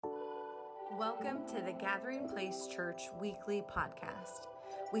Welcome to the Gathering Place Church Weekly Podcast.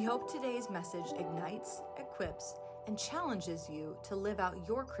 We hope today's message ignites, equips, and challenges you to live out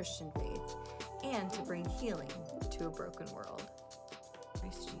your Christian faith and to bring healing to a broken world.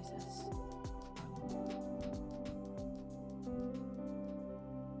 Christ Jesus.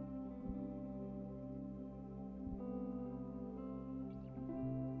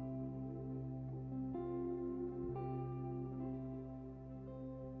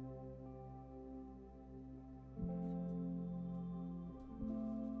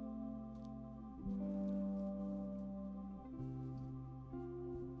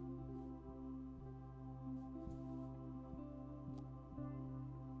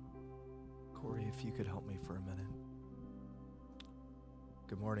 Corey, if you could help me for a minute.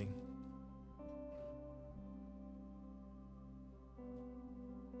 Good morning.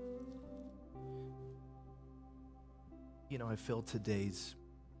 You know, I feel today's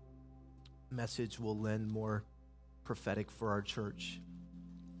message will lend more prophetic for our church.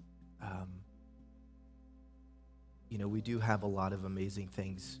 You know, we do have a lot of amazing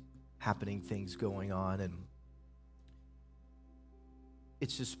things happening, things going on, and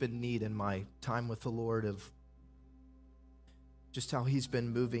it's just been neat in my time with the Lord of just how he's been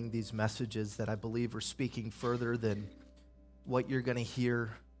moving these messages that I believe are speaking further than what you're going to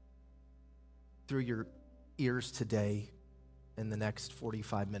hear through your ears today in the next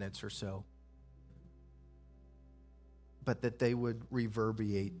 45 minutes or so, but that they would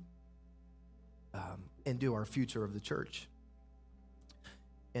reverberate into our future of the church.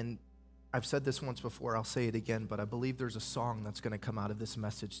 And I've said this once before, I'll say it again, but I believe there's a song that's going to come out of this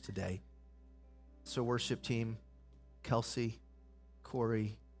message today. So worship team, Kelsey,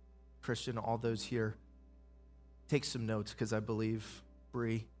 Corey, Christian, all those here, take some notes because I believe,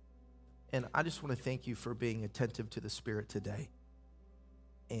 Bree, and I just want to thank you for being attentive to the Spirit today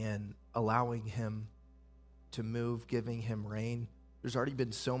and allowing him to move, giving him reign. There's already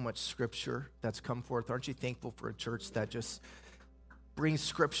been so much scripture that's come forth. Aren't you thankful for a church that just brings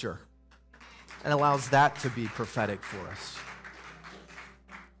scripture and allows that to be prophetic for us?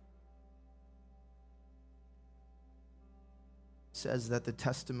 It says that the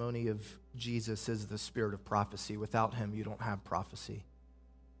testimony of Jesus is the spirit of prophecy. Without him, you don't have prophecy.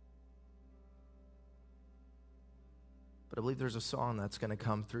 But I believe there's a song that's going to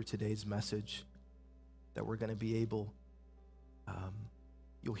come through today's message that we're going to be able,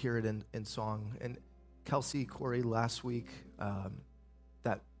 you'll hear it in song. And Kelsey, Corey, last week,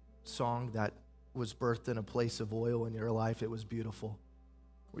 that song that was birthed in a place of oil in your life, it was beautiful.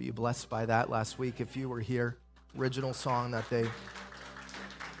 Were you blessed by that last week? If you were here, original song that they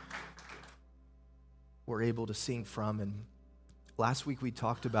were able to sing from. And last week we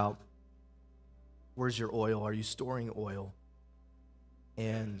talked about, where's your oil? Are you storing oil?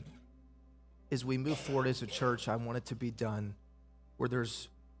 And as we move forward as a church, I want it to be done where there's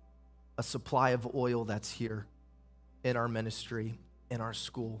a supply of oil that's here in our ministry, in our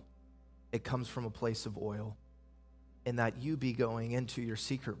school. It comes from a place of oil, and that you be going into your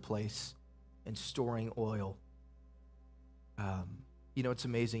secret place and storing oil. You know, it's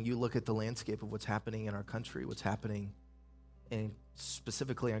amazing. You look at the landscape of what's happening in our country, what's happening and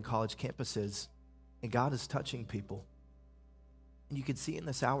specifically on college campuses, and God is touching people. And you can see in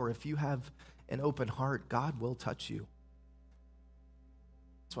this hour, if you have an open heart, God will touch you.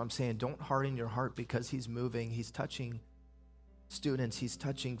 That's why I'm saying don't harden your heart, because he's moving, he's touching students, he's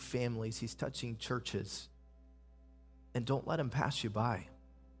touching families, he's touching churches. And don't let him pass you by.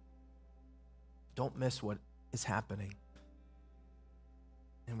 Don't miss what is happening.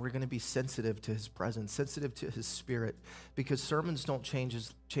 And we're going to be sensitive to his presence, sensitive to his spirit, because sermons don't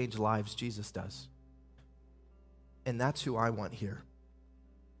change lives, Jesus does. And that's who I want here,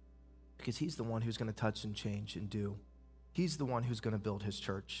 because he's the one who's going to touch and change and do. He's the one who's going to build his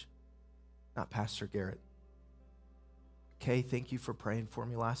church, not Pastor Garrett. Kay, thank you for praying for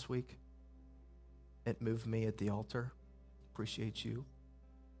me last week. It moved me at the altar. Appreciate you.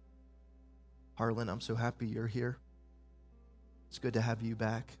 Harlan, I'm so happy you're here. It's good to have you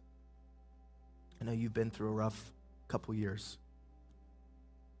back. I know you've been through a rough couple years,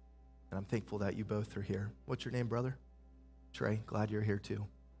 and I'm thankful that you both are here. What's your name, brother? Trey, glad you're here too.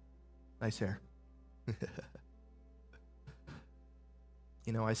 Nice hair.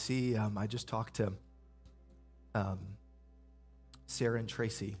 You know, I see, I just talked to Sarah and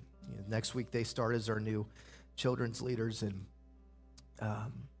Tracy. You know, next week they start as our new children's leaders, and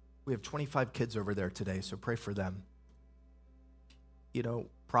we have 25 kids over there today, so pray for them. You know,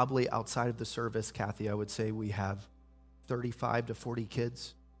 probably outside of the service, Kathy, I would say we have 35 to 40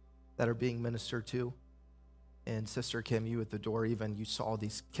 kids that are being ministered to. And Sister Kim, you at the door, even you saw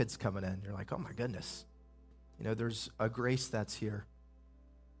these kids coming in. You're like, oh my goodness. There's a grace that's here.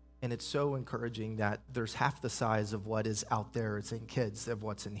 And it's so encouraging that there's half the size of what is out there is in kids of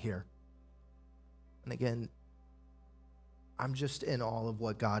what's in here. And again, I'm just in awe of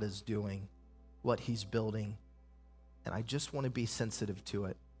what God is doing, what he's building. And I just want to be sensitive to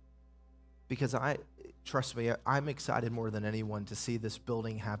it. Because trust me, I'm excited more than anyone to see this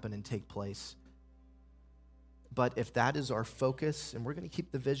building happen and take place. But if that is our focus, and we're going to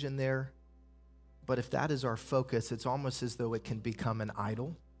keep the vision there, but if that is our focus, it's almost as though it can become an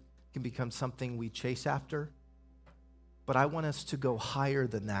idol. It can become something we chase after. But I want us to go higher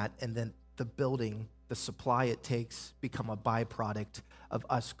than that, and then the building, the supply it takes, become a byproduct of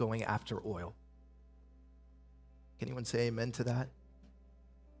us going after oil. Can anyone say amen to that?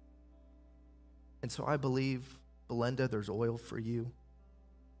 And so I believe, Belinda, there's oil for you.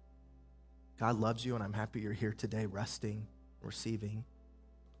 God loves you, and I'm happy you're here today, resting, receiving.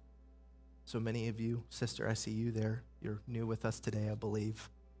 So many of you, sister, I see you there. You're new with us today, I believe.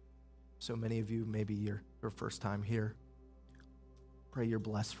 So many of you, maybe your first time here. Pray you're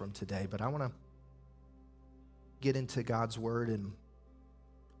blessed from today. But I want to get into God's word in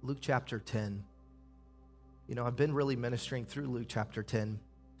Luke chapter 10. I've been really ministering through Luke chapter 10.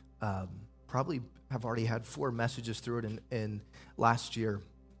 Probably have already had 4 messages through it in last year.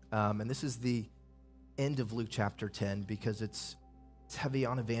 And this is the end of Luke chapter 10 because it's heavy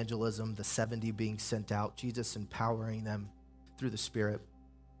on evangelism, the 70 being sent out, Jesus empowering them through the Spirit.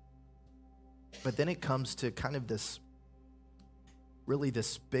 But then it comes to kind of this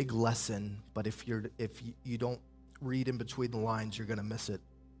big lesson, but if you don't read in between the lines, you're going to miss it,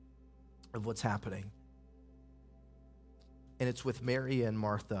 of what's happening. And it's with Mary and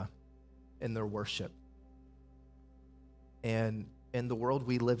Martha in their worship. And in the world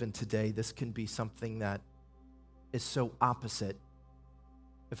we live in today, this can be something that is so opposite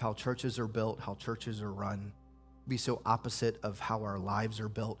of how churches are built, how churches are run. Be so opposite of how our lives are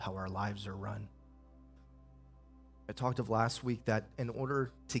built, how our lives are run. I talked of last week that in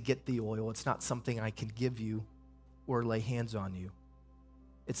order to get the oil, it's not something I can give you or lay hands on you.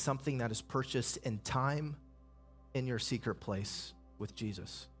 It's something that is purchased in time in your secret place with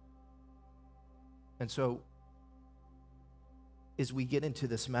Jesus. And so, as we get into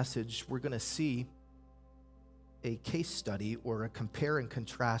this message, we're going to see a case study or a compare and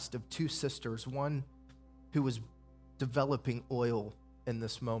contrast of 2 sisters, one who was developing oil in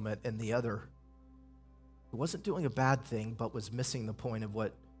this moment, and the other who wasn't doing a bad thing, but was missing the point of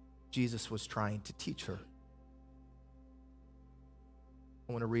what Jesus was trying to teach her.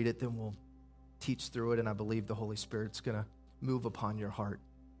 I want to read it, then we'll teach through it, and I believe the Holy Spirit's going to move upon your heart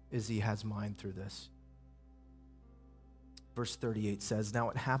as he has mine through this. Verse 38 says, "Now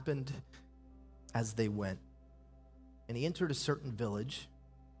it happened as they went, and he entered a certain village,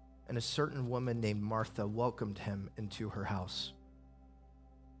 and a certain woman named Martha welcomed him into her house.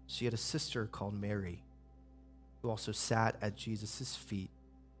 She had a sister called Mary, who also sat at Jesus' feet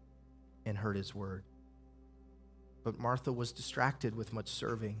and heard his word. But Martha was distracted with much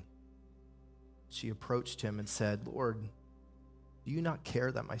serving. She approached him and said, 'Lord, do you not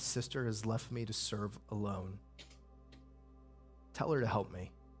care that my sister has left me to serve alone? Tell her to help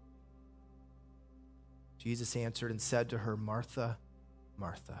me.' Jesus answered and said to her, 'Martha,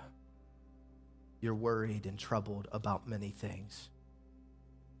 Martha, you're worried and troubled about many things.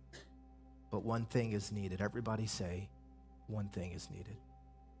 But one thing is needed.'" Everybody say, one thing is needed.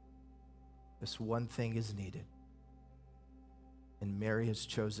 This one thing is needed. And Mary has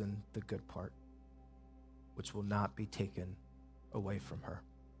chosen the good part, which will not be taken away from her.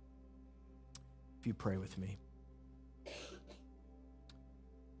 If you pray with me.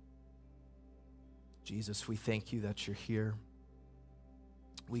 Jesus, we thank you that you're here.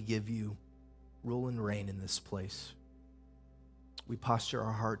 We give you rule and reign in this place. We posture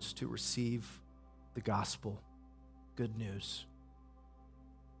our hearts to receive the gospel, good news.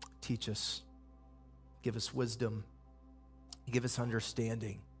 Teach us, give us wisdom, give us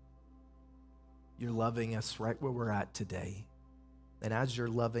understanding. You're loving us right where we're at today. And as you're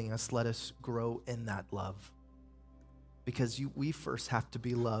loving us, let us grow in that love. Because we first have to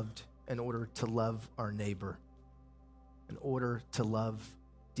be loved in order to love our neighbor, in order to love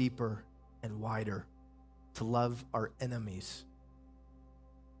deeper and wider, to love our enemies.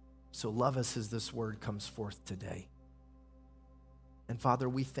 So love us as this word comes forth today. And Father,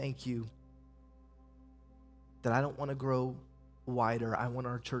 we thank you that I don't want to grow wider. I want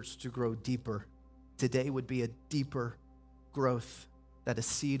our church to grow deeper. Today would be a deeper growth, that a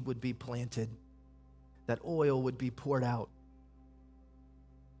seed would be planted, that oil would be poured out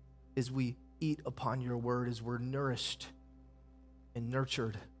as we eat upon your word, as we're nourished and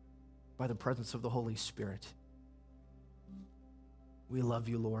nurtured by the presence of the Holy Spirit. We love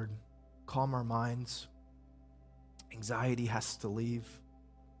you, Lord. Calm our minds. Anxiety has to leave.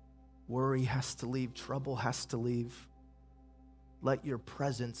 Worry has to leave. Trouble has to leave. Let your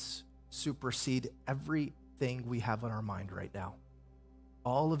presence supersede everything we have on our mind right now.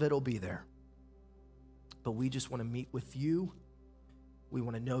 All of it will be there. But we just want to meet with you. We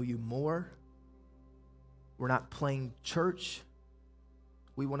want to know you more. We're not playing church.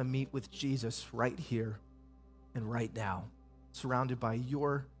 We want to meet with Jesus right here and right now, surrounded by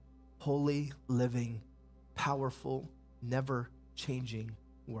your holy, living, powerful, never-changing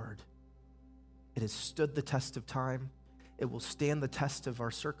word. It has stood the test of time. It will stand the test of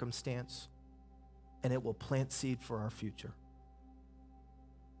our circumstance, and it will plant seed for our future.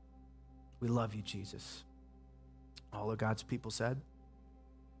 We love you, Jesus. All of God's people said,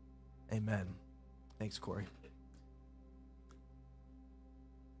 amen. Thanks, Corey.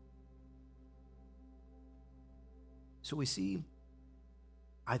 So we see,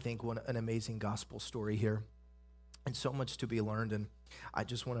 I think, an amazing gospel story here, and so much to be learned, and I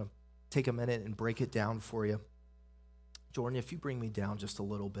just want to take a minute and break it down for you. Jordan, if you bring me down just a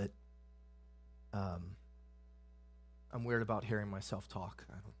little bit. I'm weird about hearing myself talk.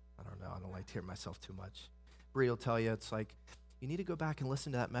 I don't know. I don't like to hear myself too much. Bree will tell you, it's like, you need to go back and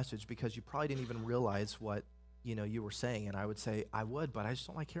listen to that message because you probably didn't even realize what, you were saying. And I would say, I would, but I just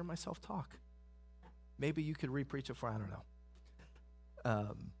don't like hearing myself talk. Maybe you could re-preach it for, I don't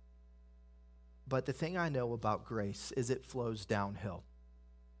know. But the thing I know about grace is it flows downhill.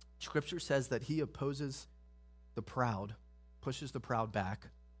 Scripture says that he opposes the proud, pushes the proud back,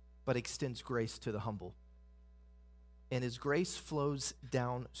 but extends grace to the humble. And as grace flows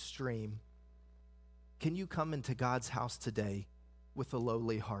downstream, can you come into God's house today with a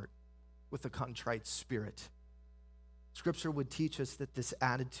lowly heart, with a contrite spirit? Scripture would teach us that this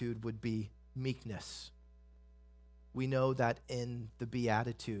attitude would be meekness. We know that in the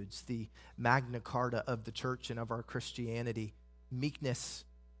Beatitudes, the Magna Carta of the church and of our Christianity, meekness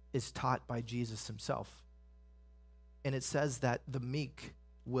is taught by Jesus himself. And it says that the meek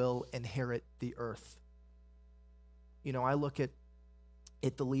will inherit the earth. I look at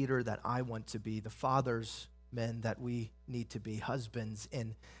the leader that I want to be, the fathers, men that we need to be, husbands,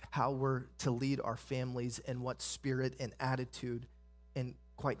 and how we're to lead our families and what spirit and attitude, and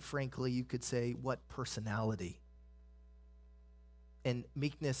quite frankly, you could say what personality. And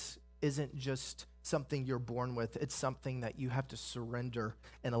meekness isn't just something you're born with, it's something that you have to surrender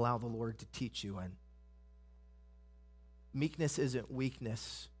and allow the Lord to teach you in. Meekness isn't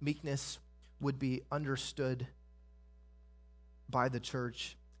weakness. Meekness would be understood by the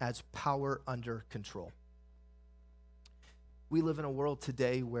church as power under control. We live in a world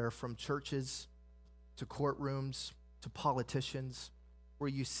today where from churches to courtrooms to politicians, where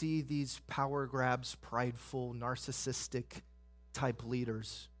you see these power grabs, prideful, narcissistic type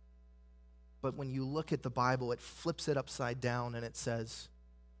leaders. But when you look at the Bible, it flips it upside down and it says,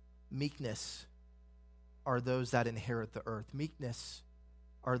 meekness are those that inherit the earth. Meekness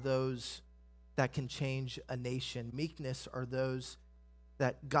are those that can change a nation. Meekness are those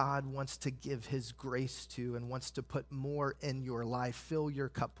that God wants to give his grace to and wants to put more in your life. Fill your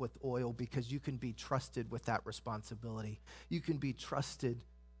cup with oil because you can be trusted with that responsibility. You can be trusted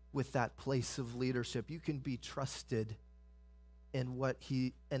with that place of leadership. You can be trusted in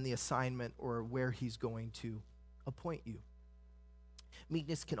the assignment or where he's going to appoint you.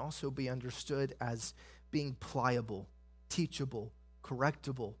 Meekness can also be understood as being pliable, teachable,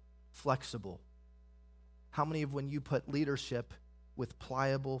 correctable, flexible. How many of when you put leadership with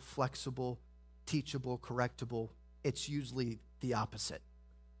pliable, flexible, teachable, correctable, it's usually the opposite.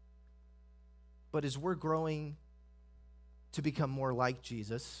 But as we're growing to become more like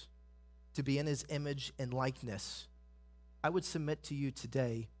Jesus, to be in his image and likeness, I would submit to you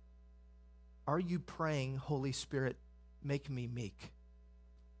today, are you praying, Holy Spirit, make me meek?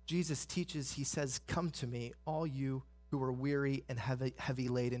 Jesus teaches, he says, come to me, all you who are weary and heavy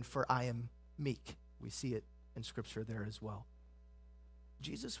laden, for I am meek. We see it in Scripture there as well.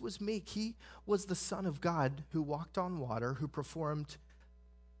 Jesus was meek. He was the Son of God who walked on water, who performed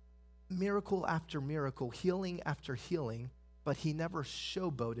miracle after miracle, healing after healing, but he never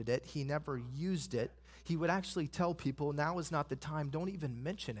showboated it. He never used it. He would actually tell people, now is not the time. Don't even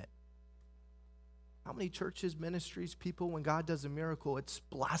mention it. How many churches, ministries, people, when God does a miracle, it's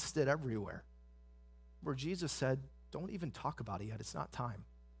blasted everywhere. Where Jesus said, don't even talk about it yet. It's not time.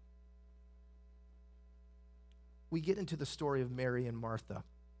 We get into the story of Mary and Martha.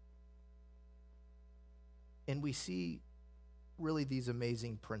 And we see really these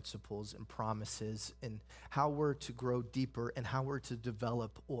amazing principles and promises and how we're to grow deeper and how we're to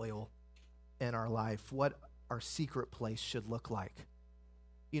develop oil in our life, what our secret place should look like.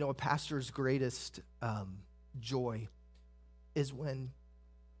 You know, a pastor's greatest joy is when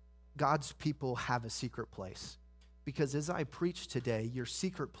God's people have a secret place. Because as I preach today, your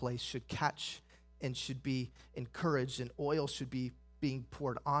secret place should catch and should be encouraged, and oil should be being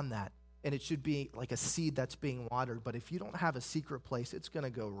poured on that. And it should be like a seed that's being watered. But if you don't have a secret place, it's going to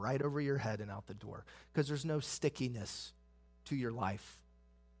go right over your head and out the door because there's no stickiness to your life.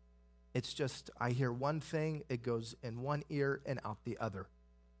 It's just, I hear one thing, it goes in one ear and out the other.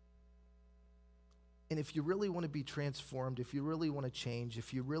 And if you really want to be transformed, if you really want to change,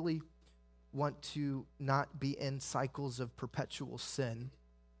 if you really want to not be in cycles of perpetual sin,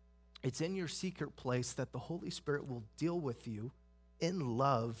 it's in your secret place that the Holy Spirit will deal with you in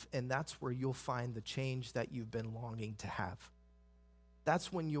love, and that's where you'll find the change that you've been longing to have.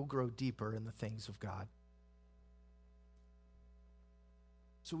 That's when you'll grow deeper in the things of God.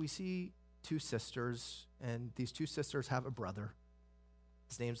 So we see two sisters, and these two sisters have a brother.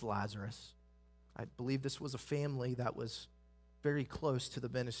 His name's Lazarus. I believe this was a family that was very close to the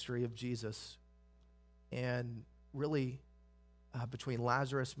ministry of Jesus. And really, between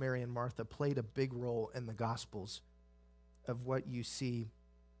Lazarus, Mary, and Martha, played a big role in the Gospels of what you see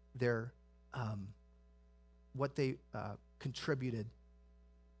there, what they contributed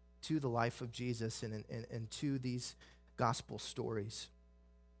to the life of Jesus and to these gospel stories.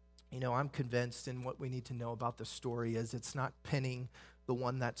 You know, I'm convinced, and what we need to know about the story is it's not pinning the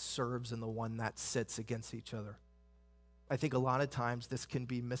one that serves and the one that sits against each other. I think a lot of times this can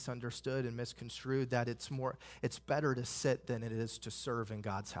be misunderstood and misconstrued that it's better to sit than it is to serve in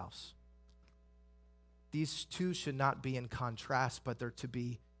God's house. These two should not be in contrast, but they're to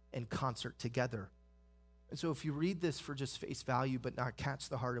be in concert together. And so if you read this for just face value but not catch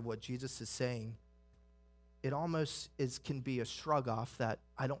the heart of what Jesus is saying, it almost can be a shrug off that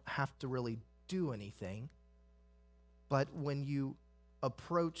I don't have to really do anything. But when you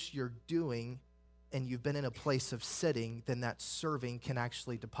approach your doing and you've been in a place of sitting, then that serving can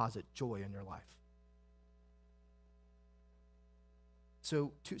actually deposit joy in your life.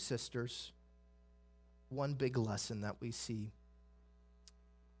 So two sisters, one big lesson that we see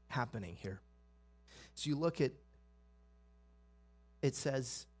happening here. So you look at, it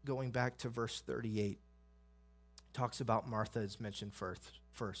says, going back to verse 38, talks about Martha is mentioned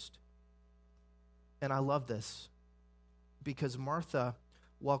first. And I love this because Martha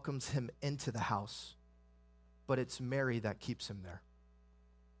welcomes him into the house, but it's Mary that keeps him there.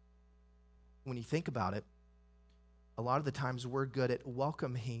 When you think about it, a lot of the times we're good at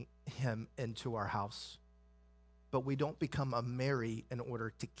welcoming him into our house, but we don't become a Mary in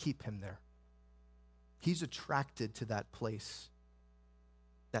order to keep him there. He's attracted to that place,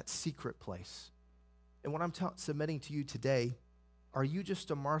 that secret place. And what I'm submitting to you today, are you just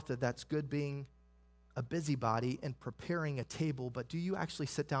a Martha that's good being a busybody and preparing a table, but do you actually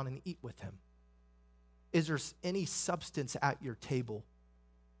sit down and eat with him? Is there any substance at your table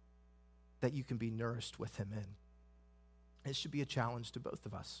that you can be nourished with him in? It should be a challenge to both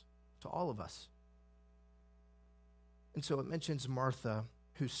of us, to all of us. And so it mentions Martha,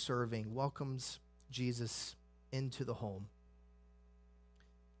 who's serving, welcomes Jesus into the home.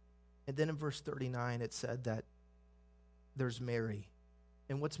 And then in verse 39, it said that there's Mary.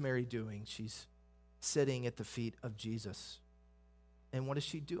 And what's Mary doing? She's sitting at the feet of Jesus. And what is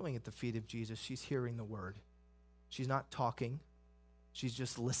she doing at the feet of Jesus? She's hearing the word. She's not talking. She's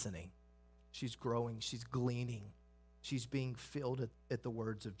just listening. She's growing. She's gleaning. She's being filled at the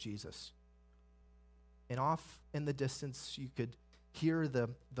words of Jesus. And off in the distance, you could hear the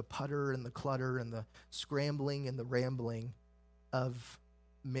putter and the clutter and the scrambling and the rambling of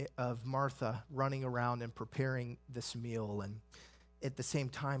Martha running around and preparing this meal. And at the same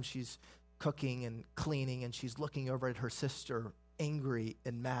time, she's cooking and cleaning, and she's looking over at her sister, angry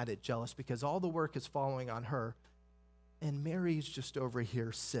and mad and jealous because all the work is falling on her. And Mary's just over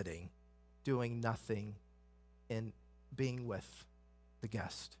here sitting, doing nothing and being with the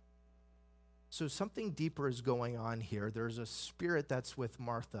guest. So something deeper is going on here. There's a spirit that's with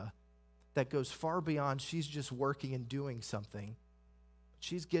Martha that goes far beyond she's just working and doing something.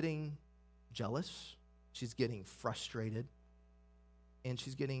 She's getting jealous. She's getting frustrated. And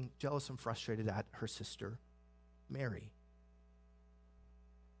she's getting jealous and frustrated at her sister, Mary.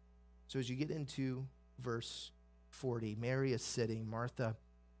 So as you get into verse 40, Mary is sitting, Martha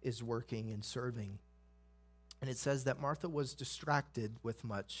is working and serving. And it says that Martha was distracted with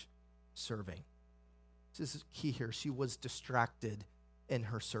much serving. This is key here. She was distracted in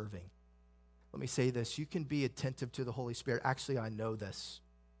her serving. Let me say this. You can be attentive to the Holy Spirit. Actually, I know this.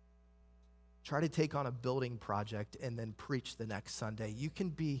 Try to take on a building project and then preach the next Sunday. You can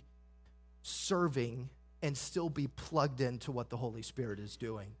be serving and still be plugged into what the Holy Spirit is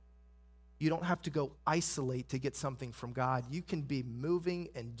doing. You don't have to go isolate to get something from God. You can be moving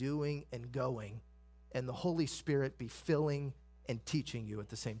and doing and going, and the Holy Spirit be filling and teaching you at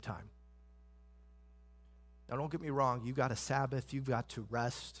the same time. Now, don't get me wrong. You've got a Sabbath. You've got to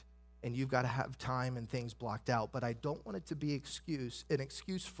rest, and you've got to have time and things blocked out. But I don't want it to be an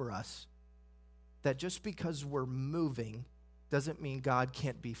excuse for us that just because we're moving doesn't mean God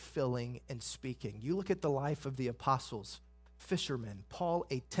can't be filling and speaking. You look at the life of the apostles, fishermen, Paul,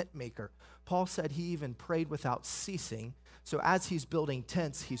 a tent maker. Paul said he even prayed without ceasing. So as he's building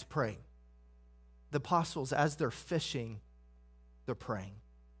tents, he's praying. The apostles, as they're fishing, they're praying.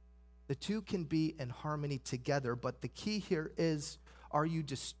 The two can be in harmony together, but the key here is, are you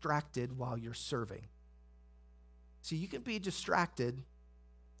distracted while you're serving? See, you can be distracted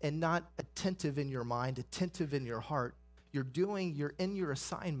and not attentive in your mind, attentive in your heart. You're in your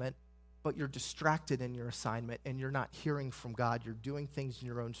assignment, but you're distracted in your assignment, and you're not hearing from God. You're doing things in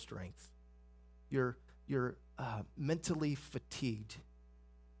your own strength. You're mentally fatigued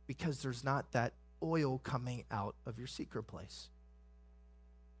because there's not that oil coming out of your secret place.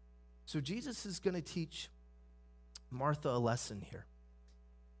 So Jesus is going to teach Martha a lesson here.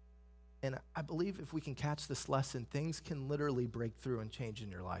 And I believe if we can catch this lesson, things can literally break through and change in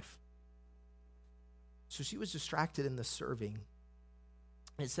your life. So she was distracted in the serving.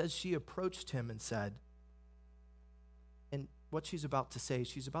 It says she approached him and said, and what she's about to say,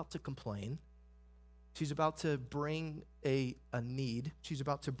 she's about to complain. She's about to bring a need. She's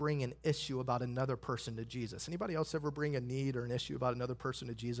about to bring an issue about another person to Jesus. Anybody else ever bring a need or an issue about another person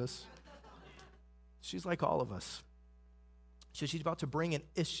to Jesus? She's like all of us. So she's about to bring an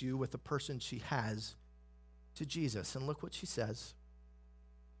issue with the person she has to Jesus. And look what she says.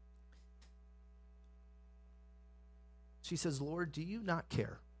 She says, Lord, do you not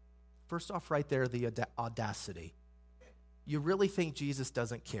care? First off, right there, the audacity. You really think Jesus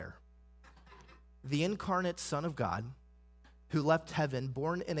doesn't care? The incarnate Son of God, who left heaven,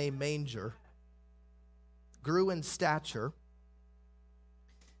 born in a manger, grew in stature,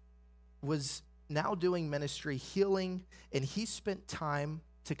 was now doing ministry, healing, and he spent time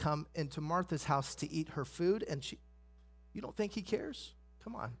to come into Martha's house to eat her food, and you don't think he cares?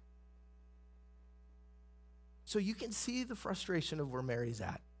 Come on. So you can see the frustration of where Mary's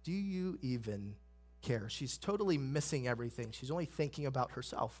at. Do you even care? She's totally missing everything. She's only thinking about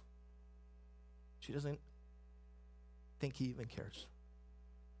herself. She doesn't think he even cares.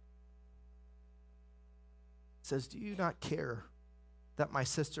 It says, do you not care that my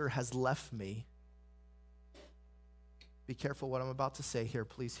sister has left me? Be careful what I'm about to say here.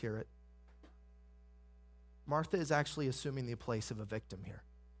 Please hear it. Martha is actually assuming the place of a victim here.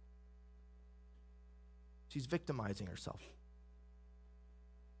 She's victimizing herself.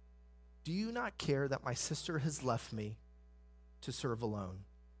 Do you not care that my sister has left me to serve alone?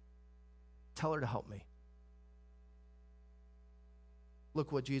 Tell her to help me.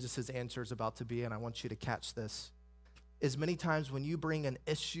 Look what Jesus' answer is about to be, and I want you to catch this. As many times when you bring an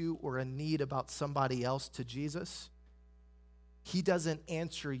issue or a need about somebody else to Jesus, he doesn't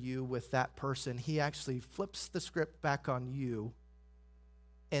answer you with that person. He actually flips the script back on you,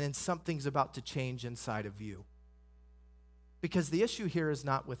 and then something's about to change inside of you. Because the issue here is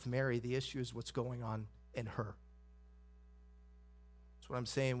not with Mary. The issue is what's going on in her. That's what I'm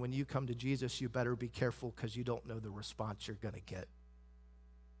saying. When you come to Jesus, you better be careful because you don't know the response you're going to get.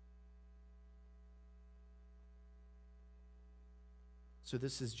 So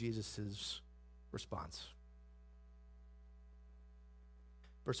this is Jesus' response.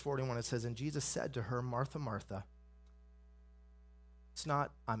 Verse 41, it says, and Jesus said to her, Martha, Martha, it's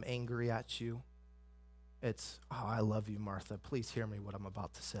not, I'm angry at you. It's, oh, I love you, Martha. Please hear me what I'm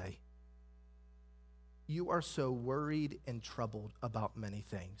about to say. You are so worried and troubled about many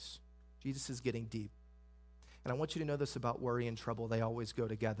things. Jesus is getting deep. And I want you to know this about worry and trouble. They always go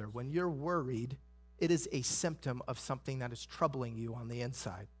together. When you're worried, it is a symptom of something that is troubling you on the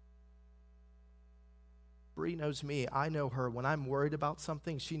inside. Bree knows me. I know her. When I'm worried about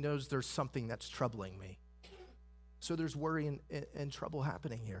something, she knows there's something that's troubling me. So there's worry and trouble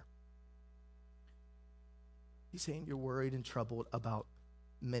happening here. He's saying you're worried and troubled about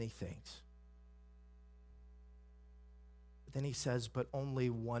many things. But then he says, but only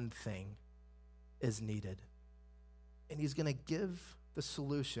one thing is needed. And he's going to give the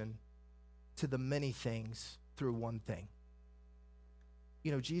solution to the many things through one thing.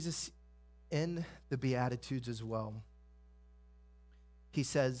 You know, Jesus, in the Beatitudes as well, he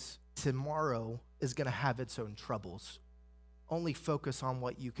says, tomorrow is going to have its own troubles. Only focus on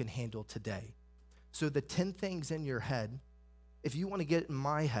what you can handle today. So the 10 things in your head, if you want to get in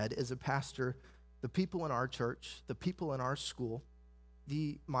my head as a pastor, the people in our church, the people in our school,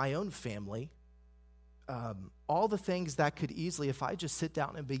 my own family, all the things that could easily, if I just sit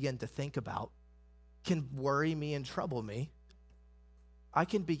down and begin to think about, can worry me and trouble me, I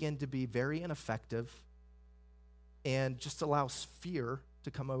can begin to be very ineffective and just allow fear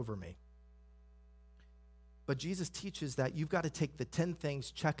to come over me. But Jesus teaches that you've got to take the 10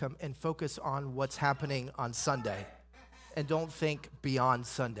 things, check them, and focus on what's happening on Sunday. And don't think beyond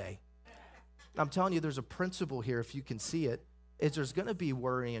Sunday. I'm telling you, there's a principle here, if you can see it, is there's going to be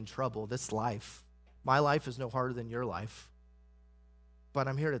worry and trouble. This life, my life is no harder than your life. But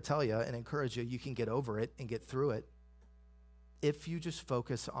I'm here to tell you and encourage you, you can get over it and get through it if you just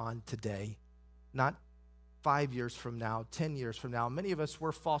focus on today, not 5 years from now, 10 years from now. Many of us,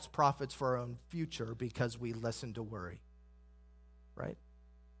 we're false prophets for our own future because we listen to worry, right?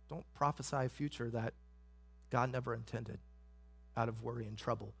 Don't prophesy a future that God never intended out of worry and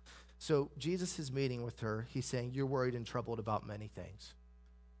trouble. So Jesus is meeting with her. He's saying, you're worried and troubled about many things,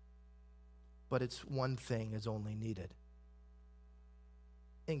 but it's one thing is only needed.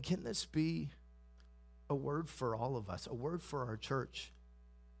 And can this be a word for all of us, a word for our church?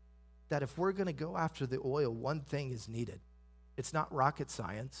 That if we're going to go after the oil, one thing is needed. It's not rocket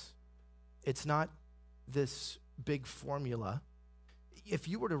science. It's not this big formula. If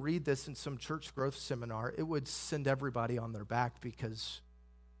you were to read this in some church growth seminar, it would send everybody on their back because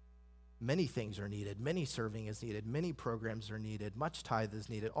many things are needed. Many serving is needed. Many programs are needed. Much tithe is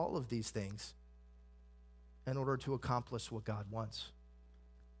needed. All of these things in order to accomplish what God wants.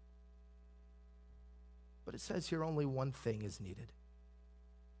 But it says here only one thing is needed.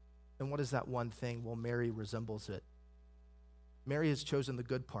 And what is that one thing? Well, Mary resembles it. Mary has chosen the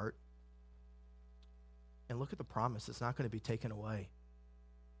good part. And look at the promise. It's not going to be taken away.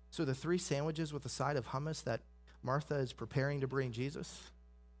 So the 3 sandwiches with a side of hummus that Martha is preparing to bring Jesus.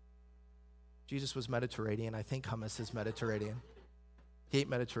 Jesus was Mediterranean. I think hummus is Mediterranean. He ate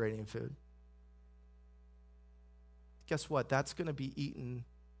Mediterranean food. Guess what? That's going to be eaten.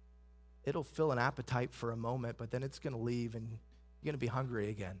 It'll fill an appetite for a moment, but then it's going to leave and you're going to be hungry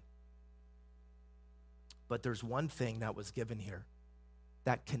again. But there's one thing that was given here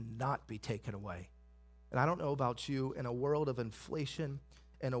that cannot be taken away. And I don't know about you, in a world of inflation,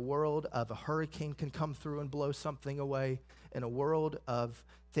 in a world of a hurricane can come through and blow something away, in a world of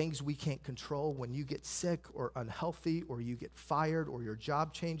things we can't control, when you get sick or unhealthy or you get fired or your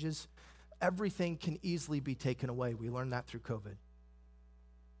job changes, everything can easily be taken away. We learned that through COVID.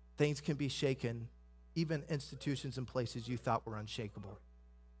 Things can be shaken, even institutions and places you thought were unshakable.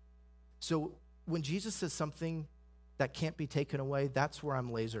 So when Jesus says something that can't be taken away, that's where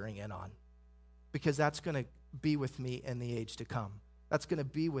I'm lasering in on, because that's going to be with me in the age to come. That's going to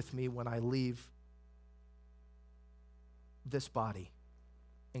be with me when I leave this body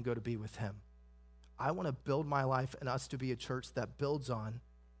and go to be with him. I want to build my life and us to be a church that builds on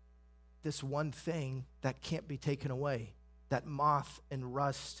this one thing that can't be taken away, that moth and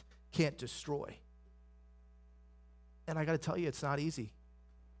rust can't destroy. And I got to tell you, it's not easy.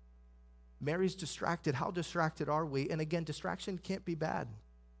 Mary's distracted. How distracted are we? And again, distraction can't be bad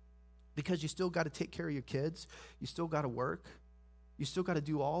because you still got to take care of your kids. You still got to work. You still got to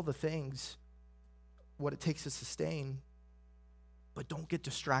do all the things, what it takes to sustain. But don't get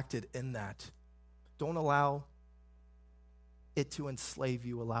distracted in that. Don't allow it to enslave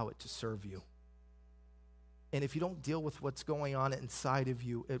you. Allow it to serve you. And if you don't deal with what's going on inside of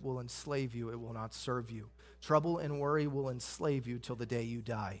you, it will enslave you. It will not serve you. Trouble and worry will enslave you till the day you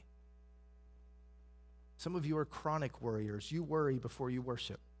die. Some of you are chronic worriers. You worry before you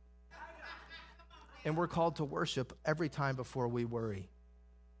worship. And we're called to worship every time before we worry.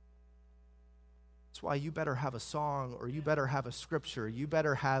 That's why you better have a song, or you better have a scripture. You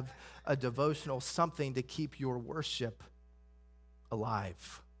better have a devotional, something to keep your worship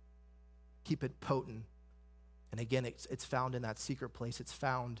alive. Keep it potent. And again, it's found in that secret place. It's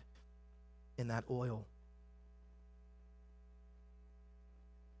found in that oil.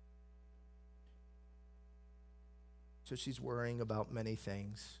 So she's worrying about many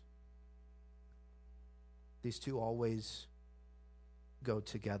things. These two always go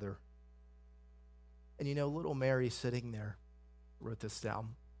together. And you know, little Mary sitting there, wrote this down,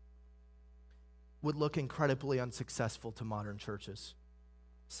 would look incredibly unsuccessful to modern churches,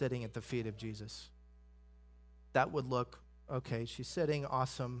 sitting at the feet of Jesus. That would look, okay, she's sitting,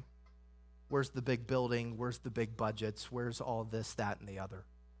 awesome. Where's the big building? Where's the big budgets? Where's all this, that, and the other?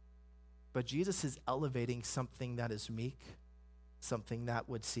 But Jesus is elevating something that is meek, something that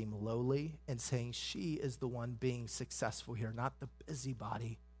would seem lowly and saying she is the one being successful here, not the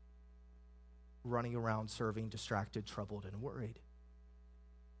busybody running around serving, distracted, troubled, and worried.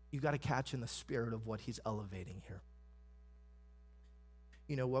 You got to catch in the spirit of what he's elevating here.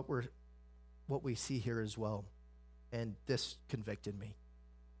 You know, what we see here as well, and this convicted me,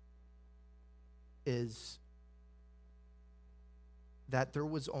 is that there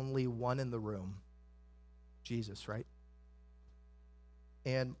was only one in the room, Jesus, right?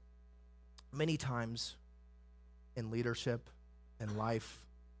 And many times in leadership, in life,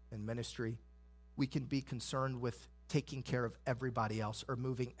 in ministry, we can be concerned with taking care of everybody else or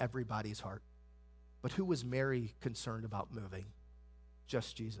moving everybody's heart. But who was Mary concerned about moving?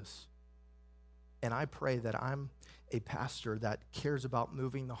 Just Jesus. And I pray that I'm a pastor that cares about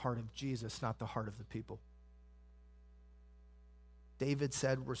moving the heart of Jesus, not the heart of the people. David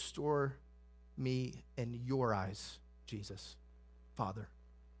said, restore me in your eyes, Jesus, Father.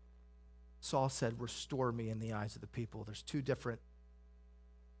 Saul said, restore me in the eyes of the people. There's two different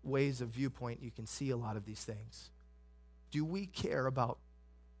ways of viewpoint. You can see a lot of these things. Do we care about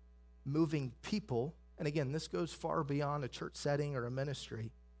moving people? And again, this goes far beyond a church setting or a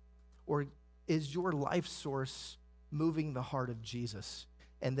ministry. Or is your life source moving the heart of Jesus?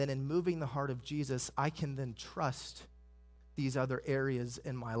 And then in moving the heart of Jesus, I can then trust these other areas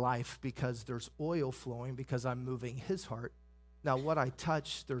in my life because there's oil flowing because I'm moving his heart. Now, what I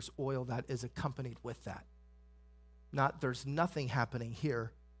touch, there's oil that is accompanied with that. Not there's nothing happening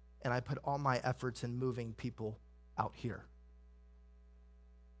here, and I put all my efforts in moving people out here.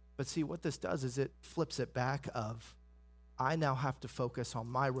 But see, what this does is it flips it back of, I now have to focus on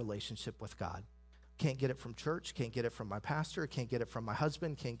my relationship with God. Can't get it from church, can't get it from my pastor, can't get it from my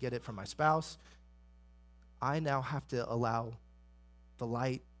husband, can't get it from my spouse. I now have to allow the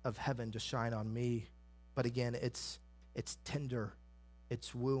light of heaven to shine on me. But again, it's tender,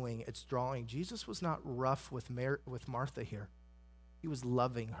 it's wooing, it's drawing. Jesus was not rough with Martha here. He was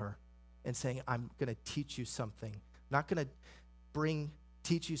loving her and saying, I'm going to teach you something. Not going to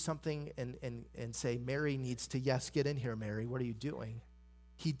teach you something and say, Mary needs to, yes, get in here, Mary. What are you doing?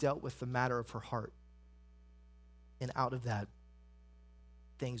 He dealt with the matter of her heart. And out of that,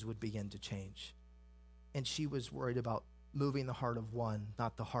 things would begin to change. And she was worried about moving the heart of one,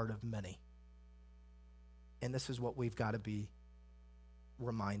 not the heart of many. And this is what we've got to be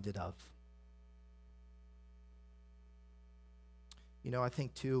reminded of. You know, I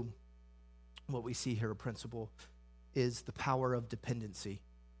think too, what we see here, a principle, is the power of dependency.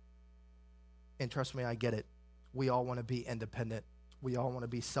 And trust me, I get it. We all want to be independent. We all want to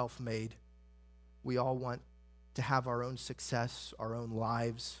be self-made. We all want to have our own success, our own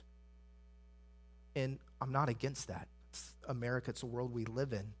lives. And I'm not against that. It's America, it's the world we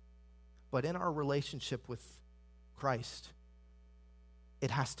live in. But in our relationship with Christ, it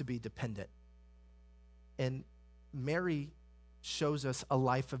has to be dependent. And Mary shows us a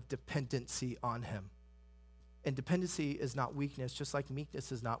life of dependency on him. And dependency is not weakness, just like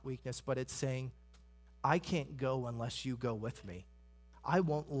meekness is not weakness, but it's saying, I can't go unless you go with me. I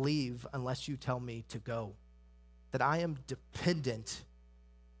won't leave unless you tell me to go. That I am dependent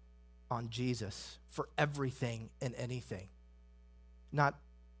on Jesus for everything and anything. Not,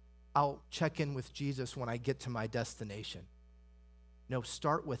 I'll check in with Jesus when I get to my destination. No,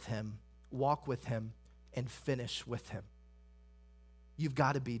 start with him, walk with him, and finish with him. You've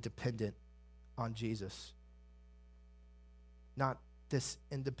got to be dependent on Jesus. Not this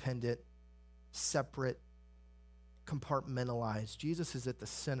independent, separate, compartmentalized. Jesus is at the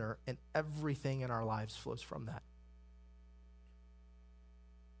center, and everything in our lives flows from that.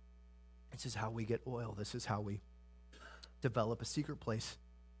 This is how we get oil. This is how we develop a secret place.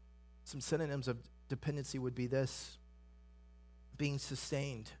 Some synonyms of dependency would be this: being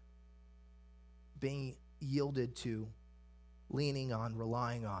sustained, being yielded to, leaning on,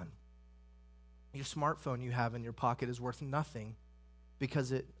 relying on. Your smartphone you have in your pocket is worth nothing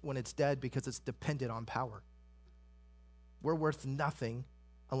when it's dead because it's dependent on power. We're worth nothing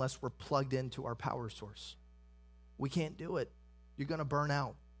unless we're plugged into our power source. We can't do it. You're going to burn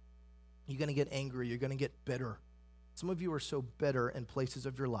out. You're going to get angry. You're going to get bitter. Some of you are so bitter in places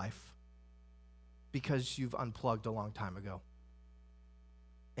of your life because you've unplugged a long time ago.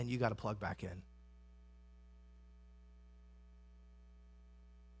 And you got to plug back in.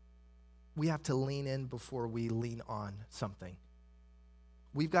 We have to lean in before we lean on something.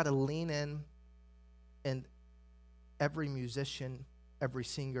 We've got to lean in, and every musician, every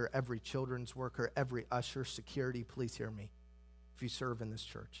singer, every children's worker, every usher, security, please hear me, if you serve in this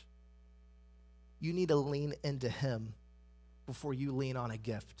church. You need to lean into him before you lean on a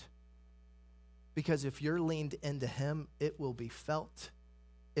gift. Because if you're leaned into him, it will be felt.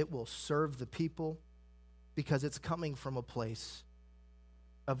 It will serve the people, because it's coming from a place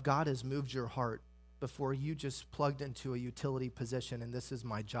of God has moved your heart before you just plugged into a utility position and this is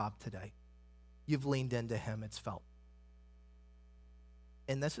my job today. You've leaned into him, it's felt.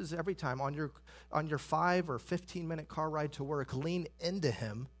 And this is every time on your 5 or 15-minute car ride to work, lean into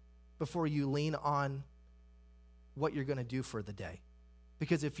him before you lean on what you're going to do for the day.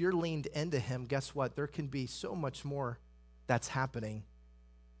 Because if you're leaned into him, guess what? There can be so much more that's happening,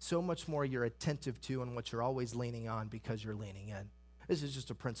 so much more you're attentive to and what you're always leaning on because you're leaning in. This is just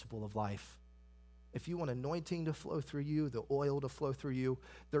a principle of life. If you want anointing to flow through you, the oil to flow through you,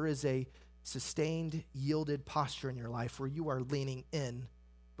 there is a sustained, yielded posture in your life where you are leaning in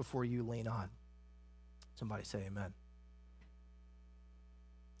before you lean on. Somebody say amen.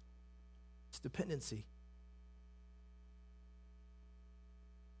 It's dependency.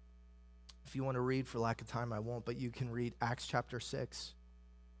 If you want to read, for lack of time, I won't, but you can read Acts chapter 6.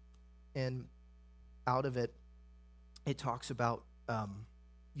 And out of it, it talks about,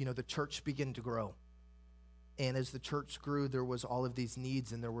 the church began to grow. And as the church grew, there was all of these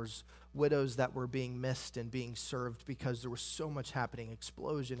needs, and there was widows that were being missed and being served because there was so much happening,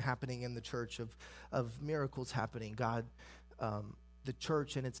 explosion happening in the church of miracles happening. God, the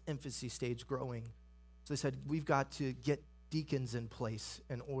church in its infancy stage growing. So they said, we've got to get deacons in place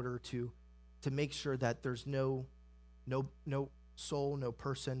in order to make sure that there's no soul, no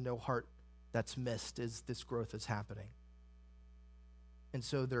person, no heart that's missed as this growth is happening. And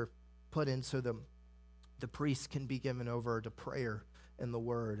so they're put in so the priests can be given over to prayer and the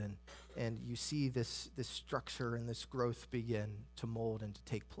word, and you see this structure and this growth begin to mold and to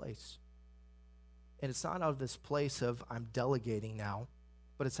take place. And it's not out of this place of I'm delegating now,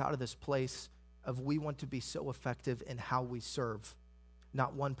 but it's out of this place of we want to be so effective in how we serve.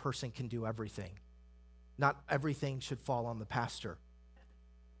 Not one person can do everything. Not everything should fall on the pastor.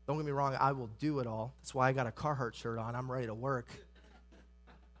 Don't get me wrong, I will do it all. That's why I got a Carhartt shirt on. I'm ready to work.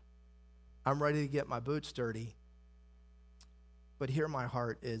 I'm ready to get my boots dirty. But here my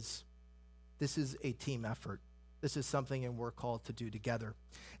heart is, this is a team effort. This is something and we're called to do together.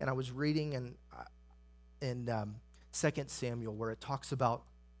 And I was reading in 2 Samuel where it talks about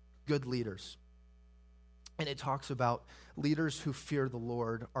good leaders. And it talks about leaders who fear the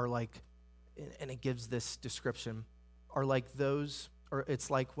Lord are like, and it gives this description, are like those, or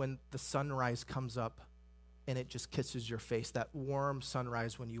it's like when the sunrise comes up and it just kisses your face, that warm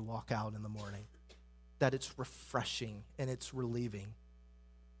sunrise when you walk out in the morning, that it's refreshing and it's relieving.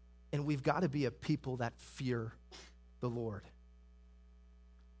 And we've got to be a people that fear the Lord.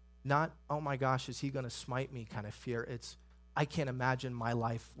 Not, oh my gosh, is he going to smite me kind of fear. It's, I can't imagine my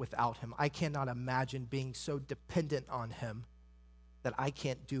life without him. I cannot imagine being so dependent on him that I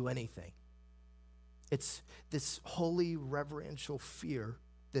can't do anything. It's this holy reverential fear,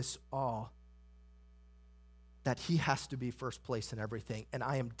 this awe, that he has to be first place in everything, and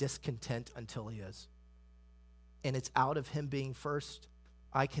I am discontent until he is. And it's out of him being first,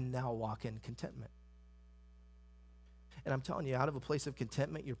 I can now walk in contentment. And I'm telling you, out of a place of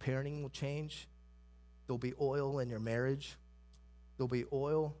contentment, your parenting will change. There'll be oil in your marriage. There'll be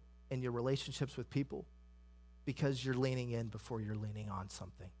oil in your relationships with people because you're leaning in before you're leaning on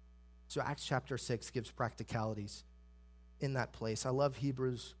something. So Acts chapter 6 gives practicalities in that place. I love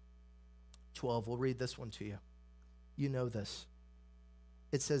Hebrews 12. We'll read this one to you. You know this.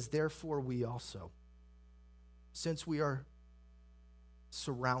 It says, therefore we also, since we are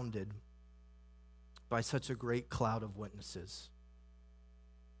surrounded by such a great cloud of witnesses.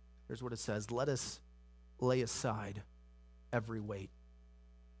 Here's what it says. Let us lay aside every weight.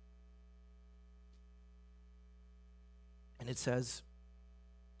 And it says,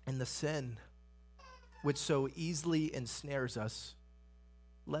 and the sin which so easily ensnares us,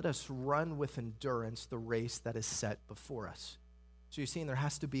 let us run with endurance the race that is set before us. So you're seeing there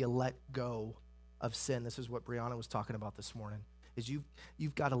has to be a let go of sin. This is what Brianna was talking about this morning, is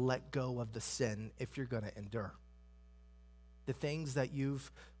you've got to let go of the sin if you're going to endure. The things that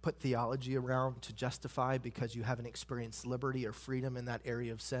you've put theology around to justify because you haven't experienced liberty or freedom in that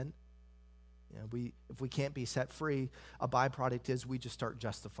area of sin. You know, if we can't be set free, a byproduct is we just start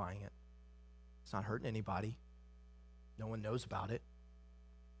justifying it. It's not hurting anybody. No one knows about it.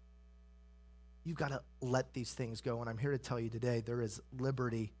 You've got to let these things go. And I'm here to tell you today, there is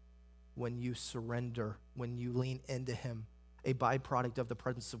liberty when you surrender, when you lean into him. A byproduct of the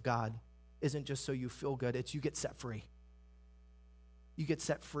presence of God isn't just so you feel good, it's you get set free. You get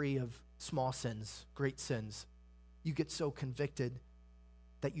set free of small sins, great sins. You get so convicted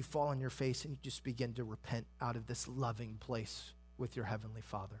that you fall on your face and you just begin to repent out of this loving place with your Heavenly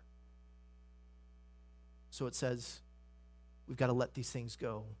Father. So it says we've got to let these things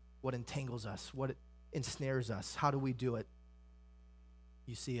go. What entangles us? What ensnares us? How do we do it?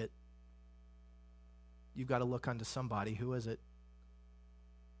 You see it. You've got to look unto somebody. Who is it?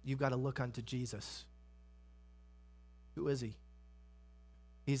 You've got to look unto Jesus. Who is he?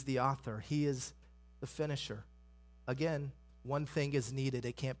 He's the author. He is the finisher. Again, one thing is needed.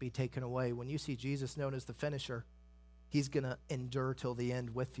 It can't be taken away. When you see Jesus known as the finisher, he's going to endure till the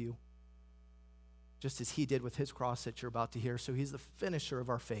end with you, just as he did with his cross that you're about to hear. So he's the finisher of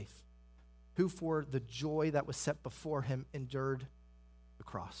our faith, who for the joy that was set before him endured the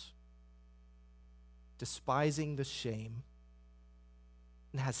cross, despising the shame,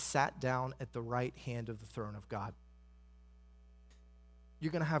 and has sat down at the right hand of the throne of God.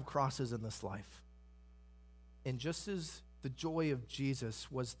 You're going to have crosses in this life. And just as the joy of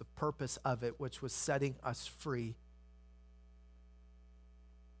Jesus was the purpose of it, which was setting us free,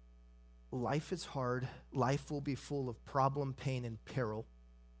 life is hard. Life will be full of problem, pain, and peril.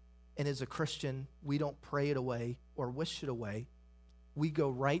 And as a Christian, we don't pray it away or wish it away. We go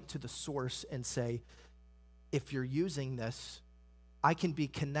right to the source and say, if you're using this, I can be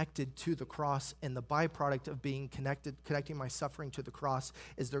connected to the cross, and the byproduct of being connecting my suffering to the cross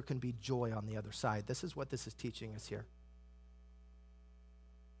is there can be joy on the other side. This is what this is teaching us here.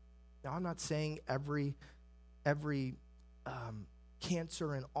 Now, I'm not saying every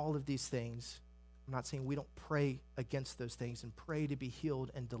cancer and all of these things, I'm not saying we don't pray against those things and pray to be healed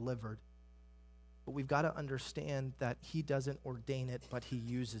and delivered. But we've got to understand that he doesn't ordain it, but he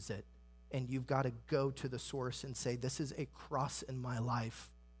uses it. And you've got to go to the source and say, this is a cross in my life.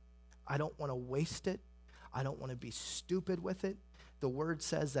 I don't want to waste it. I don't want to be stupid with it. The word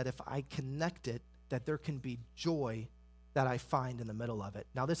says that if I connect it, that there can be joy that I find in the middle of it.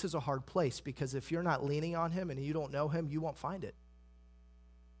 Now, this is a hard place because if you're not leaning on him and you don't know him, you won't find it.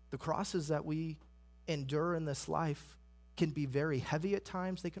 The crosses that we endure in this life can be very heavy at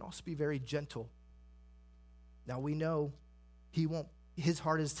times. They can also be very gentle. Now, we know his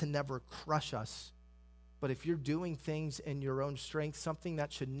heart is to never crush us. But if you're doing things in your own strength, something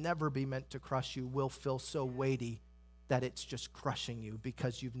that should never be meant to crush you will feel so weighty that it's just crushing you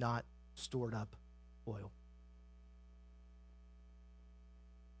because you've not stored up oil.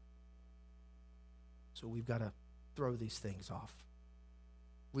 So we've got to throw these things off.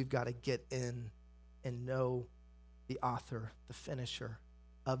 We've got to get in and know the author, the finisher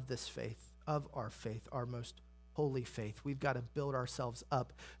of this faith, of our most holy faith. We've got to build ourselves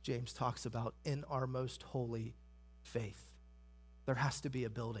up, James talks about, in our most holy faith. There has to be a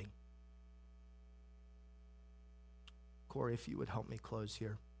building. Corey, if you would help me close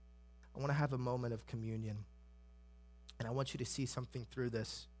here. I want to have a moment of communion. And I want you to see something through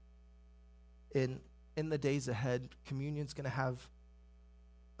this. In the days ahead, communion's going to have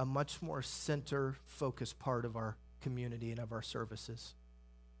a much more center-focused part of our community and of our services,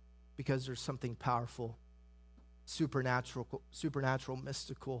 because there's something powerful, supernatural,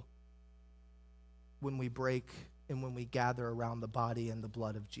 mystical, when we break and when we gather around the body and the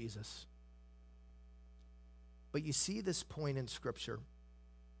blood of Jesus. But you see this point in Scripture,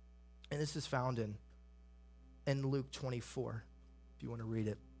 and this is found in Luke 24, if you want to read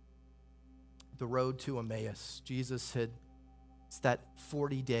it. The road to Emmaus. Jesus it's that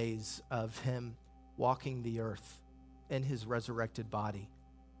 40 days of him walking the earth in his resurrected body,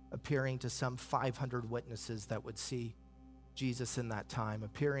 appearing to some 500 witnesses that would see Jesus in that time,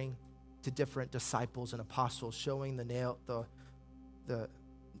 appearing to different disciples and apostles, showing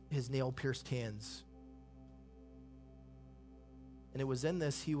his nail-pierced hands. And it was in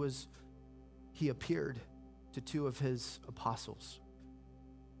this he appeared to two of his apostles.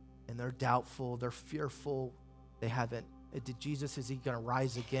 And they're doubtful, they're fearful, they haven't, is he going to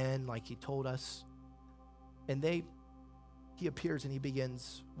rise again like he told us? And he appears and he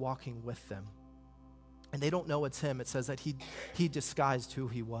begins walking with them. And they don't know it's him. It says that he disguised who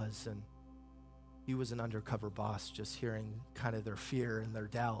he was, and he was an undercover boss, just hearing kind of their fear and their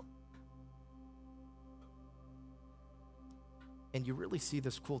doubt. And you really see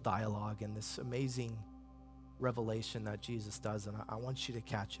this cool dialogue and this amazing revelation that Jesus does, and I want you to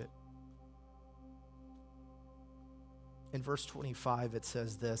catch it. In verse 25, it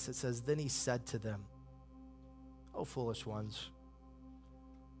says this. It says, then he said to them, O foolish ones,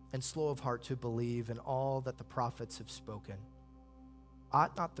 and slow of heart to believe in all that the prophets have spoken.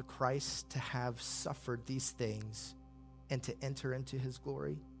 Ought not the Christ to have suffered these things and to enter into his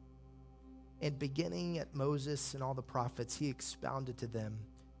glory? And beginning at Moses and all the prophets, he expounded to them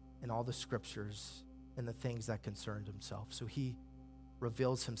in all the scriptures and the things that concerned himself. So he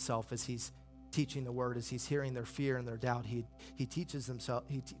reveals himself as he's teaching the word, as he's hearing their fear and their doubt. He teaches himself.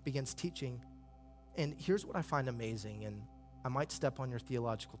 Begins teaching And here's what I find amazing, and I might step on your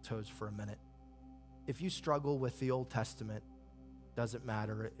theological toes for a minute. If you struggle with the Old Testament, doesn't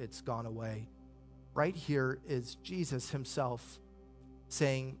matter, it's gone away. Right here is Jesus himself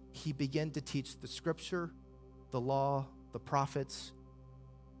saying he began to teach the scripture, the law, the prophets.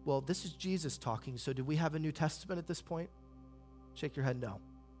 Well, this is Jesus talking, so do we have a New Testament at this point? Shake your head, no.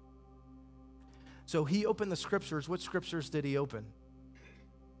 So he opened the scriptures. What scriptures did he open?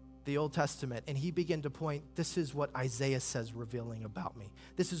 The Old Testament. And he began to point, this is what Isaiah says revealing about me.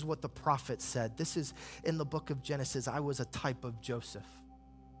 This is what the prophet said. This is in the book of Genesis. I was a type of Joseph.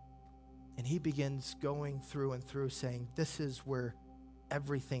 And he begins going through and through saying, this is where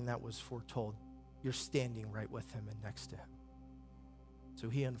everything that was foretold, you're standing right with him and next to him. So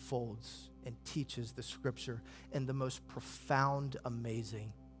he unfolds and teaches the scripture in the most profound,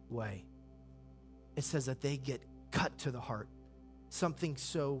 amazing way. It says that they get cut to the heart. Something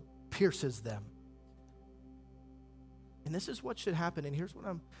so pierces them. And this is what should happen. And here's what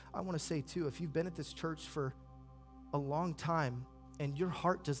I want to say too. If you've been at this church for a long time and your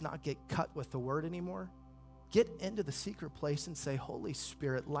heart does not get cut with the word anymore, get into the secret place and say, Holy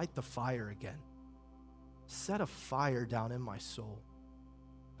Spirit, light the fire again. Set a fire down in my soul.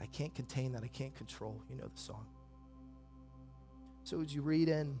 I can't contain that. I can't control. You know the song. So as you read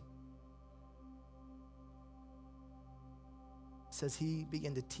in, it says he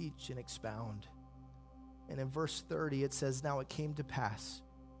began to teach and expound. And in verse 30, it says, now it came to pass.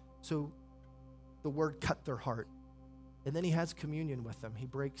 So the word cut their heart. And then he has communion with them. He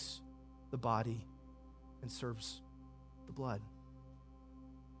breaks the body and serves the blood.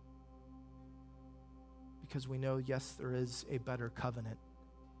 Because we know, yes, there is a better covenant,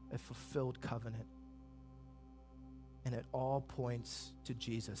 a fulfilled covenant. And it all points to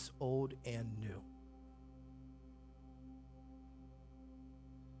Jesus, old and new.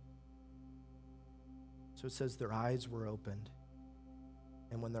 So it says their eyes were opened.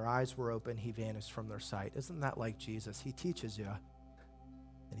 And when their eyes were open, he vanished from their sight. Isn't that like Jesus? He teaches you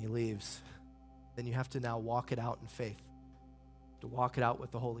and he leaves. Then you have to now walk it out in faith, to walk it out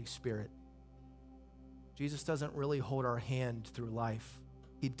with the Holy Spirit. Jesus doesn't really hold our hand through life.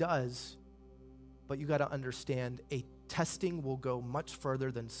 He does, but you got to understand a testing will go much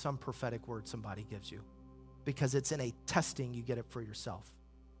further than some prophetic word somebody gives you, because it's in a testing you get it for yourself.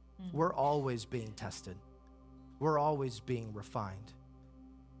 We're always being tested. We're always being refined.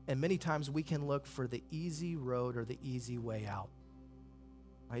 And many times we can look for the easy road or the easy way out.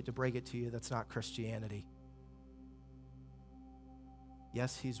 I hate to break it to you, that's not Christianity.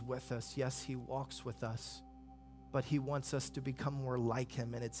 Yes, he's with us. Yes, he walks with us. But he wants us to become more like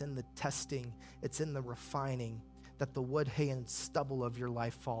him. And it's in the testing, it's in the refining that the wood, hay, and stubble of your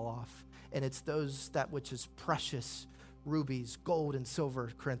life fall off. And it's that which is precious, rubies, gold, and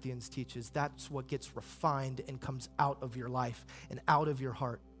silver, Corinthians teaches. That's what gets refined and comes out of your life and out of your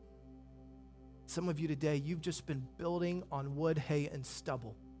heart. Some of you today, you've just been building on wood, hay, and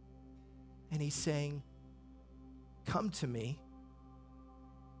stubble. And he's saying, come to me,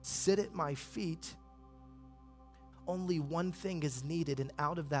 sit at my feet. Only one thing is needed, and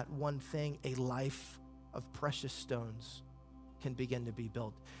out of that one thing, a life of precious stones can begin to be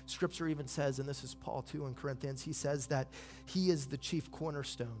built. Scripture even says, and this is Paul too in Corinthians, he says that he is the chief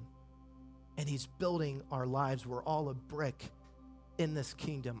cornerstone, and he's building our lives. We're all a brick in this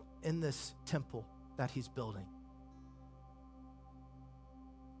kingdom, in this temple that he's building.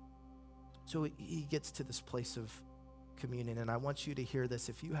 So he gets to this place of communion, and I want you to hear this.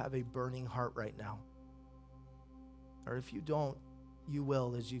 If you have a burning heart right now, or if you don't, you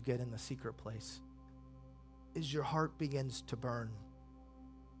will as you get in the secret place, is your heart begins to burn.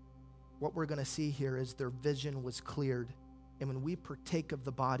 What we're going to see here is their vision was cleared, and when we partake of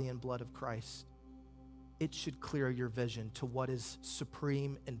the body and blood of Christ, it should clear your vision to what is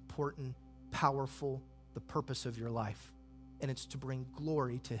supreme, important, powerful, the purpose of your life. And it's to bring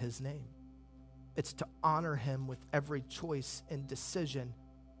glory to his name. It's to honor him with every choice and decision.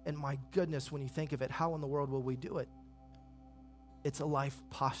 And my goodness, when you think of it, how in the world will we do it? It's a life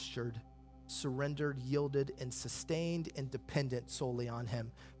postured, surrendered, yielded, and sustained and dependent solely on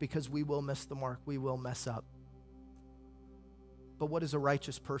him, because we will miss the mark. We will mess up. But what does a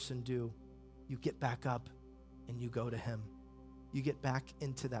righteous person do? You get back up and you go to him. You get back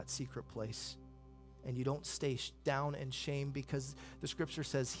into that secret place, and you don't stay down in shame, because the scripture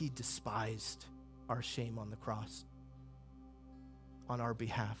says he despised our shame on the cross on our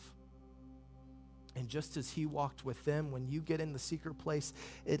behalf. And just as he walked with them, when you get in the secret place,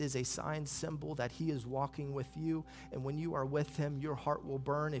 it is a sign, symbol that he is walking with you. And when you are with him, your heart will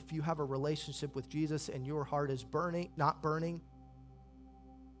burn. If you have a relationship with Jesus and your heart is burning, not burning,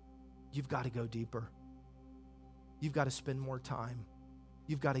 you've got to go deeper. You've got to spend more time.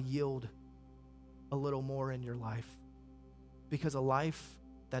 You've got to yield a little more in your life. Because a life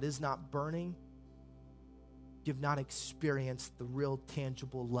that is not burning, you've not experienced the real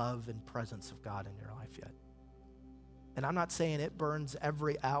tangible love and presence of God in your life yet. And I'm not saying it burns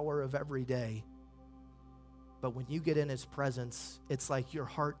every hour of every day, but when you get in his presence, it's like your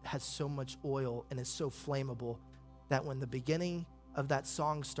heart has so much oil and is so flammable that when the beginning of that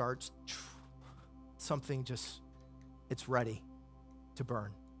song starts, something just, it's ready to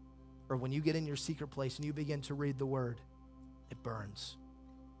burn. Or when you get in your secret place and you begin to read the word, it burns.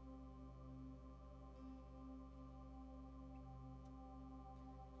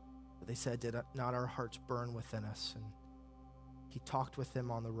 But they said, did not our hearts burn within us? And he talked with them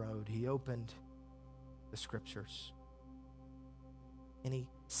on the road. He opened the scriptures. And he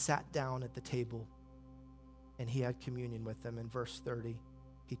sat down at the table and he had communion with them. In verse 30,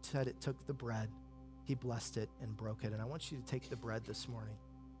 he said it took the bread, he blessed it and broke it. And I want you to take the bread this morning.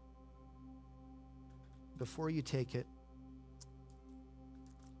 Before you take it,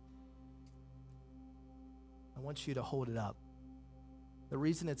 I want you to hold it up. The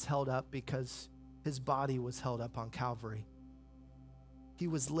reason it's held up because his body was held up on Calvary. He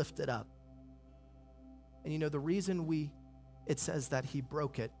was lifted up. And you know, the reason it says that he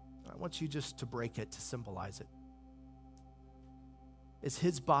broke it, I want you just to break it to symbolize it, is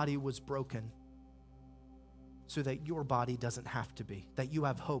his body was broken so that your body doesn't have to be, that you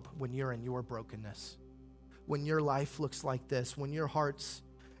have hope when you're in your brokenness. When your life looks like this, when your heart's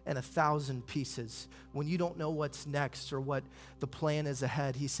in 1,000 pieces, when you don't know what's next or what the plan is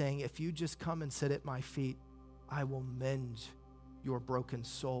ahead, he's saying, if you just come and sit at my feet, I will mend your broken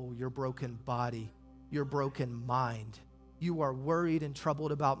soul, your broken body, your broken mind. You are worried and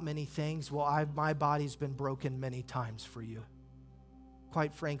troubled about many things. Well, my body's been broken many times for you.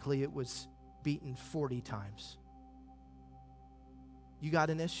 Quite frankly, it was beaten 40 times. You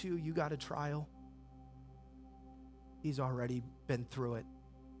got an issue, you got a trial. He's already been through it.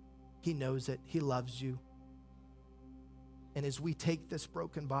 He knows it. He loves you. And as we take this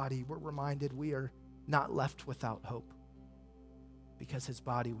broken body, we're reminded we are not left without hope because his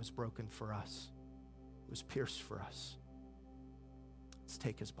body was broken for us. It was pierced for us. Let's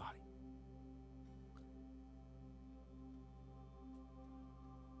take his body.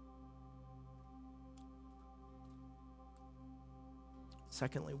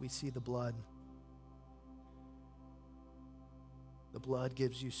 Secondly, we see the blood. The blood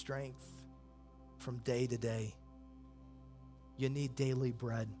gives you strength from day to day. You need daily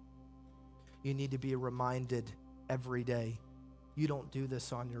bread. You need to be reminded every day. You don't do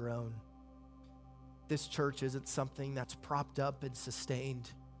this on your own. This church isn't something that's propped up and sustained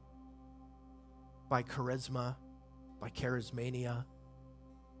by charisma, by charismania,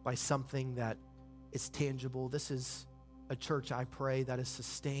 by something that is tangible. This is a church, I pray, that is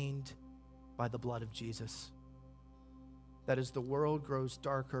sustained by the blood of Jesus. That as the world grows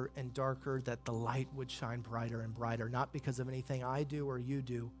darker and darker, that the light would shine brighter and brighter, not because of anything I do or you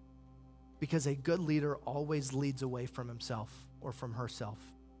do, because a good leader always leads away from himself or from herself.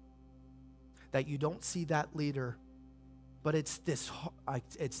 That you don't see that leader, but it's this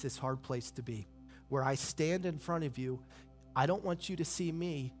hard place to be, where I stand in front of you. I don't want you to see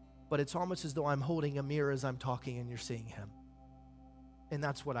me, but it's almost as though I'm holding a mirror as I'm talking and you're seeing him. And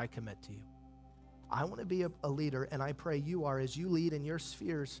that's what I commit to you. I want to be a leader, and I pray you are. As you lead in your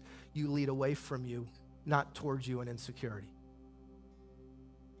spheres, you lead away from you, not towards you in insecurity.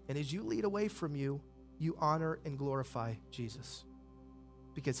 And as you lead away from you, you honor and glorify Jesus,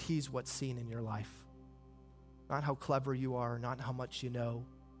 because he's what's seen in your life. Not how clever you are, not how much you know,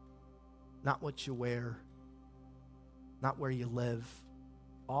 not what you wear, not where you live.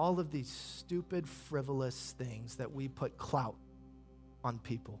 All of these stupid, frivolous things that we put clout on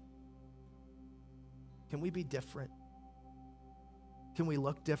people. Can we be different? Can we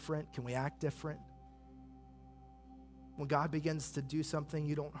look different? Can we act different? When God begins to do something,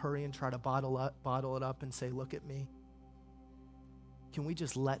 you don't hurry and try to bottle it up and say, look at me. Can we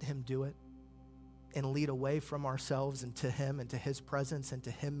just let him do it and lead away from ourselves and to him and to his presence and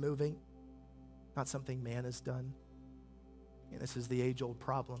to him moving? Not something man has done. And this is the age-old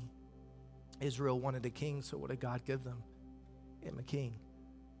problem. Israel wanted a king, so what did God give them? Him a king.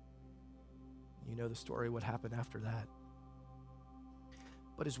 You know the story, what happened after that.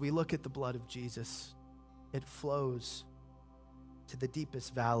 But as we look at the blood of Jesus, it flows to the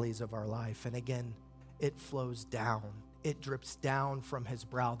deepest valleys of our life. And again, it flows down. It drips down from his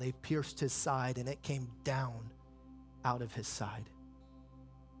brow. They pierced his side, and it came down out of his side.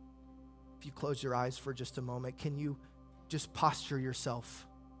 If you close your eyes for just a moment, can you just posture yourself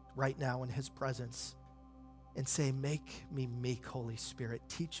right now in his presence and say, make me meek, Holy Spirit.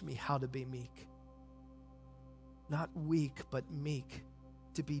 Teach me how to be meek. Not weak, but meek,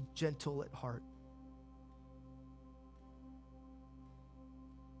 to be gentle at heart.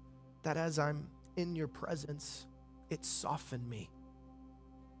 That as I'm in your presence, it softened me.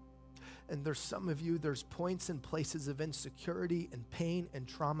 And there's some of you, there's points and places of insecurity and pain and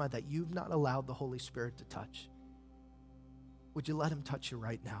trauma that you've not allowed the Holy Spirit to touch. Would you let him touch you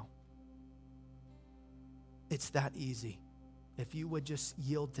right now? It's that easy. If you would just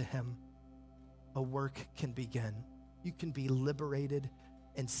yield to him, a work can begin. You can be liberated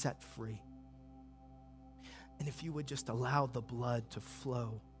and set free. And if you would just allow the blood to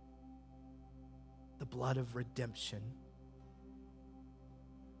flow, the blood of redemption,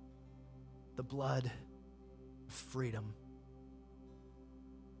 the blood of freedom,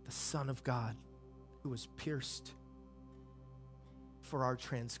 the Son of God who was pierced for our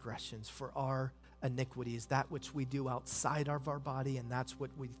transgressions, for our iniquities, that which we do outside of our body, and that's what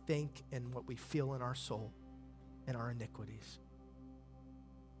we think and what we feel in our soul, and our iniquities.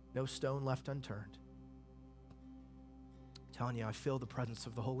 No stone left unturned. I'm telling you, I feel the presence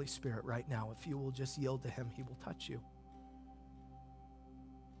of the Holy Spirit right now. If you will just yield to him, he will touch you.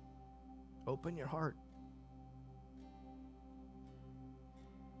 Open your heart.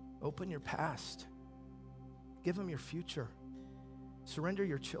 Open your past. Give him your future. Surrender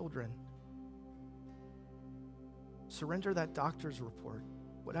your children. Surrender that doctor's report.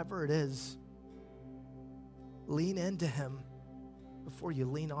 Whatever it is, lean into him before you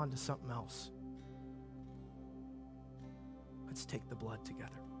lean on to something else. Let's take the blood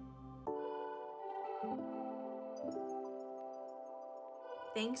together.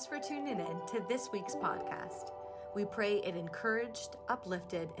 Thanks for tuning in to this week's podcast. We pray it encouraged,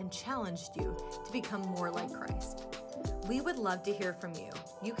 uplifted, and challenged you to become more like Christ. We would love to hear from you.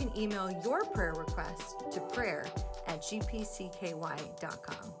 You can email your prayer request to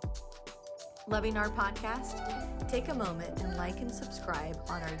prayer@gpcky.com. Loving our podcast? Take a moment and like and subscribe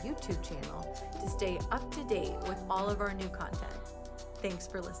on our YouTube channel to stay up to date with all of our new content. Thanks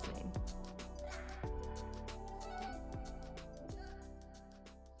for listening.